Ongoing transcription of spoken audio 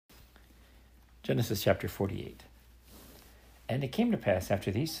Genesis chapter 48. And it came to pass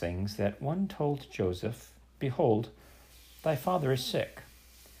after these things that one told Joseph, Behold, thy father is sick.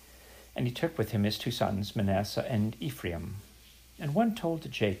 And he took with him his two sons, Manasseh and Ephraim. And one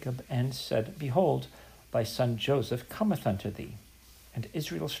told Jacob, and said, Behold, thy son Joseph cometh unto thee. And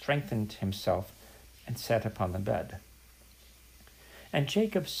Israel strengthened himself, and sat upon the bed. And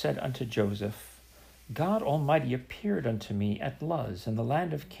Jacob said unto Joseph, God Almighty appeared unto me at Luz in the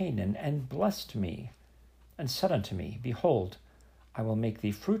land of Canaan, and blessed me, and said unto me, Behold, I will make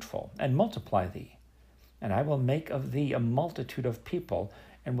thee fruitful, and multiply thee, and I will make of thee a multitude of people,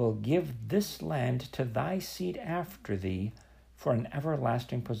 and will give this land to thy seed after thee for an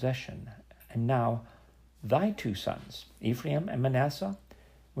everlasting possession. And now thy two sons, Ephraim and Manasseh,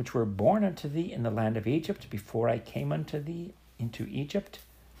 which were born unto thee in the land of Egypt before I came unto thee into Egypt,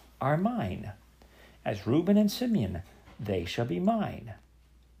 are mine. As Reuben and Simeon, they shall be mine.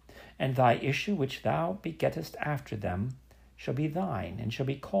 And thy issue which thou begettest after them shall be thine, and shall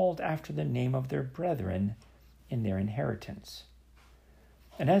be called after the name of their brethren in their inheritance.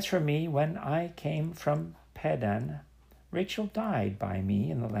 And as for me, when I came from Padan, Rachel died by me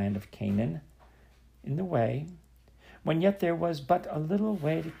in the land of Canaan, in the way, when yet there was but a little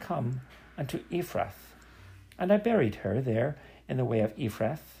way to come unto Ephrath. And I buried her there in the way of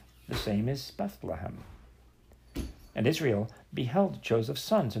Ephrath, the same is Bethlehem. And Israel beheld Joseph's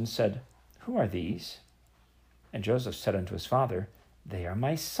sons, and said, Who are these? And Joseph said unto his father, They are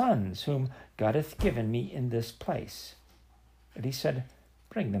my sons, whom God hath given me in this place. And he said,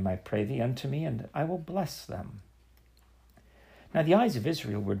 Bring them, I pray thee, unto me, and I will bless them. Now the eyes of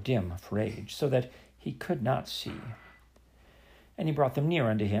Israel were dim for age, so that he could not see. And he brought them near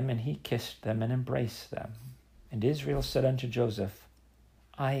unto him, and he kissed them and embraced them. And Israel said unto Joseph,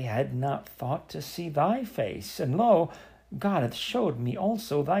 I had not thought to see thy face, and lo, God hath showed me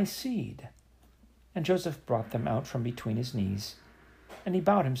also thy seed. And Joseph brought them out from between his knees, and he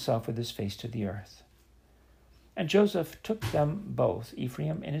bowed himself with his face to the earth. And Joseph took them both,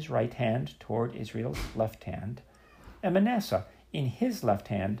 Ephraim in his right hand toward Israel's left hand, and Manasseh in his left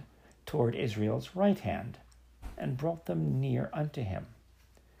hand toward Israel's right hand, and brought them near unto him.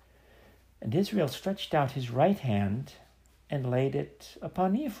 And Israel stretched out his right hand, and laid it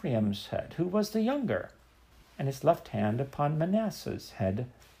upon Ephraim's head, who was the younger, and his left hand upon Manasseh's head,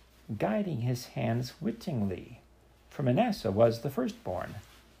 guiding his hands wittingly, for Manasseh was the firstborn.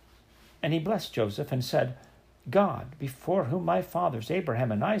 And he blessed Joseph, and said, God, before whom my fathers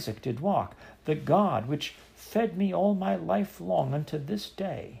Abraham and Isaac did walk, the God which fed me all my life long unto this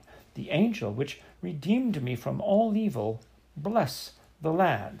day, the angel which redeemed me from all evil, bless the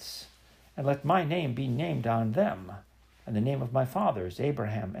lads, and let my name be named on them, and the name of my fathers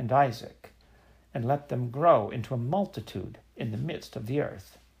Abraham and Isaac, and let them grow into a multitude in the midst of the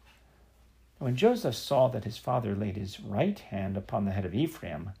earth. And when Joseph saw that his father laid his right hand upon the head of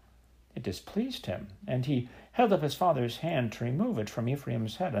Ephraim, it displeased him, and he held up his father's hand to remove it from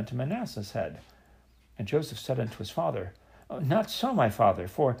Ephraim's head unto Manasseh's head. And Joseph said unto his father, Not so, my father,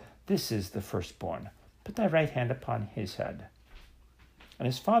 for this is the firstborn. Put thy right hand upon his head. And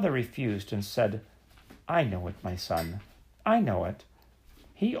his father refused, and said, I know it, my son, I know it.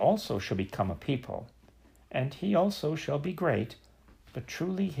 He also shall become a people, and he also shall be great, but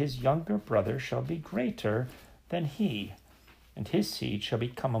truly his younger brother shall be greater than he, and his seed shall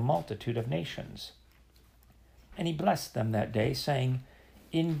become a multitude of nations. And he blessed them that day, saying,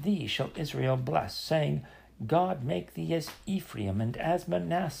 In thee shall Israel bless, saying, God make thee as Ephraim and as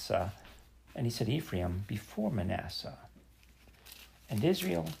Manasseh. And he said Ephraim before Manasseh. And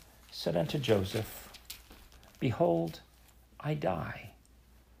Israel said unto Joseph, Behold, I die,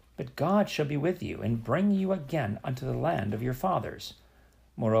 but God shall be with you, and bring you again unto the land of your fathers.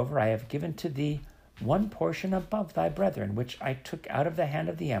 Moreover, I have given to thee one portion above thy brethren, which I took out of the hand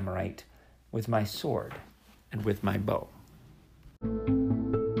of the Amorite with my sword and with my bow.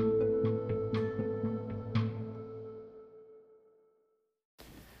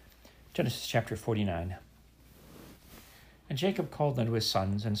 Genesis chapter 49. And Jacob called unto his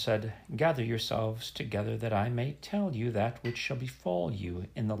sons, and said, Gather yourselves together, that I may tell you that which shall befall you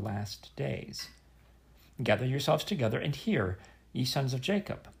in the last days. Gather yourselves together, and hear, ye sons of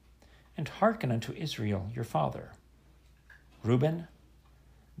Jacob, and hearken unto Israel your father. Reuben,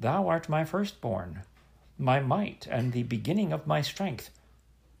 thou art my firstborn, my might, and the beginning of my strength,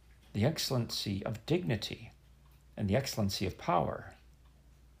 the excellency of dignity, and the excellency of power.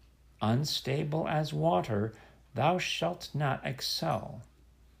 Unstable as water, thou shalt not excel,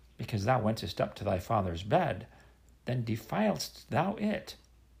 because thou wentest up to thy father's bed, then defiledst thou it.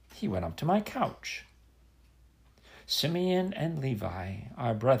 He went up to my couch. Simeon and Levi,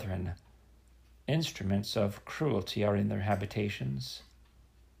 our brethren, Instruments of cruelty are in their habitations.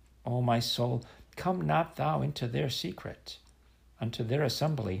 O my soul, come not thou into their secret. Unto their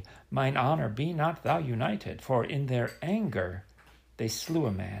assembly, mine honor, be not thou united. For in their anger they slew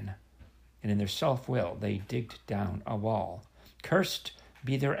a man, and in their self-will they digged down a wall. Cursed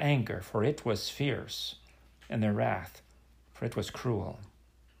be their anger, for it was fierce, and their wrath, for it was cruel.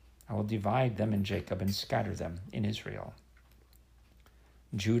 I will divide them in Jacob and scatter them in Israel.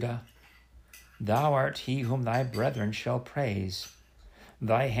 Judah, thou art he whom thy brethren shall praise.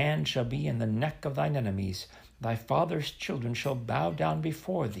 Thy hand shall be in the neck of thine enemies. Thy father's children shall bow down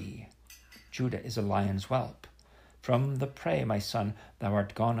before thee. Judah is a lion's whelp. From the prey, my son, thou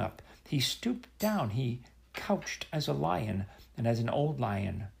art gone up. He stooped down, he couched as a lion, and as an old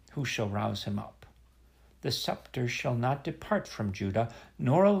lion, who shall rouse him up? The scepter shall not depart from Judah,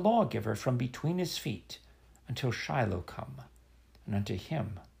 nor a lawgiver from between his feet, until Shiloh come. And unto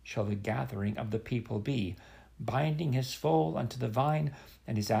him shall the gathering of the people be, binding his foal unto the vine,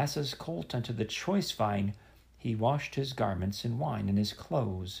 and his ass's colt unto the choice vine. He washed his garments in wine, and his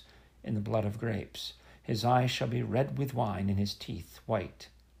clothes in the blood of grapes. His eyes shall be red with wine, and his teeth white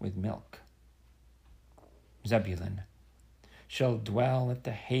with milk. Zebulun shall dwell at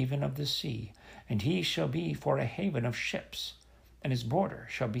the haven of the sea, and he shall be for a haven of ships, and his border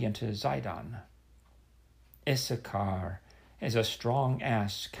shall be unto Zidon. Issachar is a strong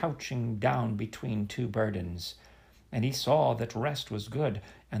ass couching down between two burdens. And he saw that rest was good,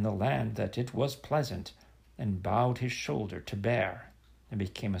 and the land that it was pleasant, and bowed his shoulder to bear, and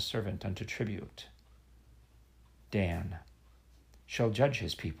became a servant unto tribute. Dan shall judge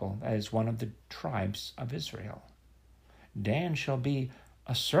his people as one of the tribes of Israel. Dan shall be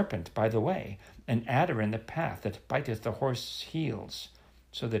a serpent by the way, an adder in the path that biteth the horse's heels,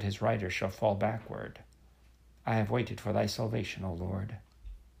 so that his rider shall fall backward. I have waited for thy salvation, O Lord.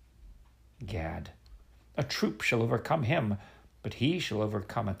 Gad, a troop shall overcome him, but he shall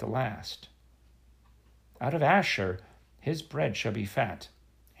overcome at the last. Out of Asher his bread shall be fat,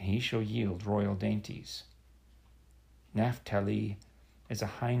 and he shall yield royal dainties. Naphtali is a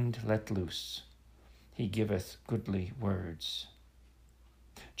hind let loose. He giveth goodly words.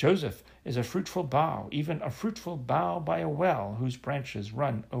 Joseph is a fruitful bough, even a fruitful bough by a well, whose branches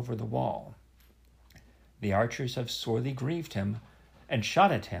run over the wall. The archers have sorely grieved him, and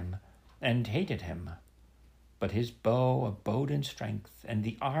shot at him, and hated him. But his bow abode in strength, and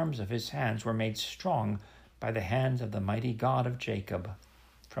the arms of his hands were made strong by the hands of the mighty God of Jacob.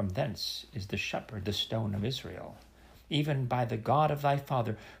 From thence is the shepherd, the stone of Israel, even by the God of thy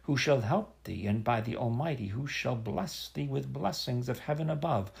father, who shall help thee, and by the Almighty, who shall bless thee with blessings of heaven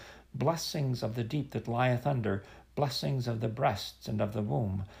above, blessings of the deep that lieth under, blessings of the breasts and of the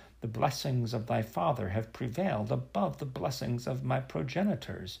womb. The blessings of thy father have prevailed above the blessings of my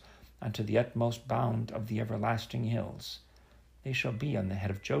progenitors, unto the utmost bound of the everlasting hills. They shall be on the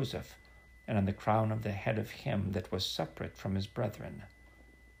head of Joseph, and on the crown of the head of him that was separate from his brethren.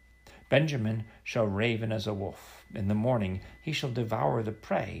 Benjamin shall raven as a wolf. In the morning he shall devour the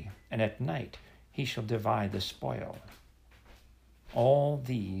prey, and at night he shall divide the spoil. All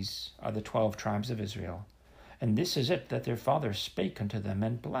these are the 12 tribes of Israel. And this is it that their father spake unto them,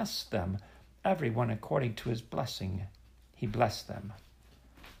 and blessed them, every one according to his blessing. He blessed them.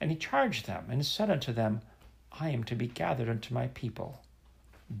 And he charged them, and said unto them, I am to be gathered unto my people.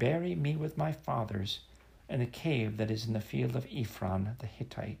 Bury me with my fathers in the cave that is in the field of Ephron the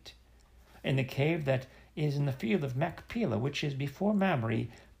Hittite, in the cave that is in the field of Machpelah, which is before Mamre,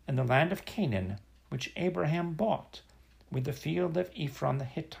 in the land of Canaan, which Abraham bought, with the field of Ephron the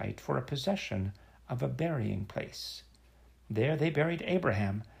Hittite for a possession of a burying place. There they buried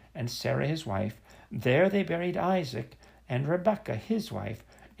Abraham and Sarah his wife. There they buried Isaac and Rebekah his wife.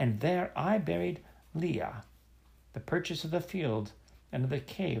 And there I buried Leah. The purchase of the field and of the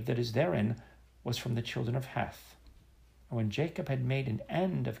cave that is therein was from the children of Heth. And when Jacob had made an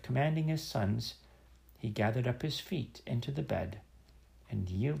end of commanding his sons, he gathered up his feet into the bed, and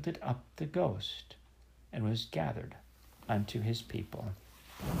yielded up the ghost, and was gathered unto his people.